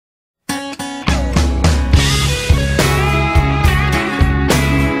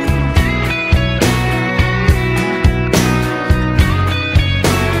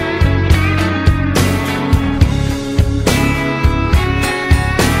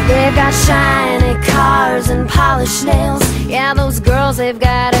They've got shiny cars and polished nails. Yeah, those girls, they've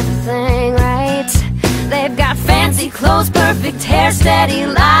got everything right. They've got fancy clothes, perfect hair, steady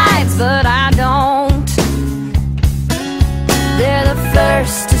lives, but I don't. They're the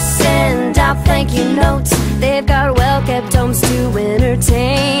first to send out thank you notes. They've got well-kept homes to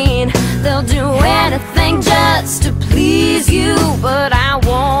entertain. They'll do anything just to please you, but I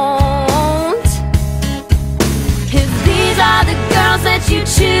won't. If these are the girls that you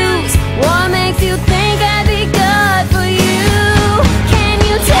choose, what makes you think I'd be good for you? Can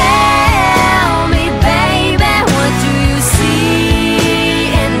you tell me, baby, what do you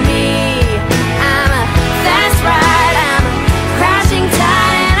see in me? I'm a fast ride, I'm a crashing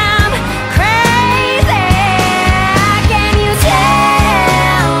tide, and I'm crazy. Can you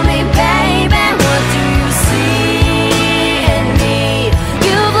tell me, baby, what do you see in me?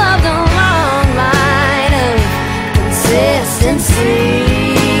 You've loved a long line of consistency.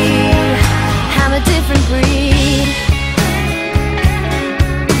 I'm a different breed.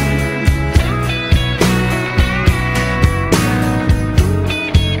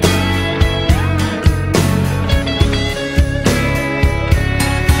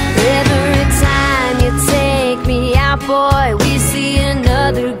 Every time you take me out, boy, we see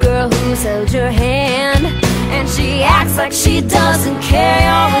another girl who's held your hand, and she acts like she doesn't care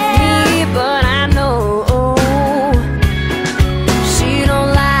you're with me, but I know she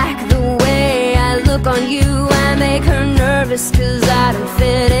don't like the way I look on you. I make her nervous 'cause I don't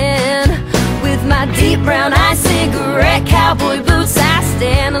fit in. With my deep brown eyes, cigarette, cowboy boots, I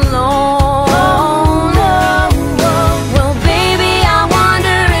stand alone. Well, baby, I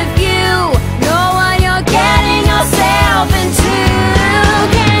wonder if you know what you're getting yourself into.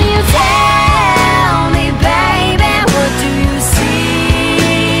 Can you tell me, baby, what do you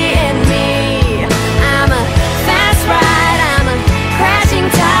see in me? I'm a fast ride, I'm a crashing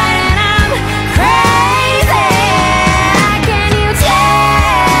tide, and I'm crazy. Can you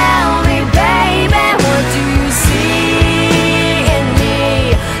tell me, baby, what do you see in me?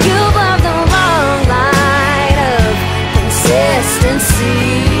 You've loved a long line of consistency.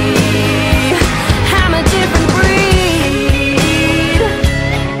 I'm a different breed.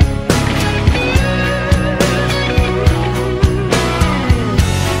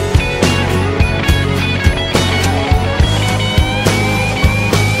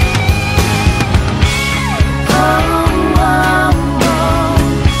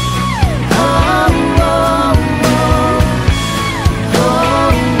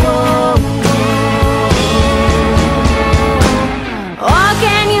 Oh,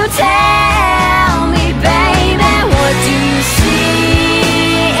 can you tell me, baby, what do you see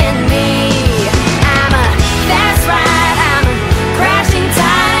in me? I'm a fast ride, I'm a crashing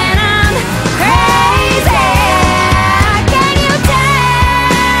tide, and I'm crazy. Can you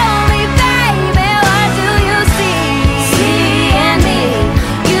tell me, baby, what do you see in me?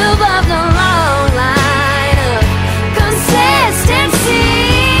 You've loved a long line of consistency.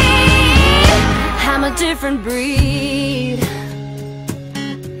 I'm a different breed.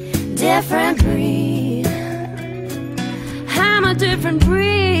 Different breed. I'm a different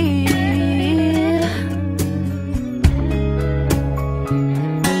breed.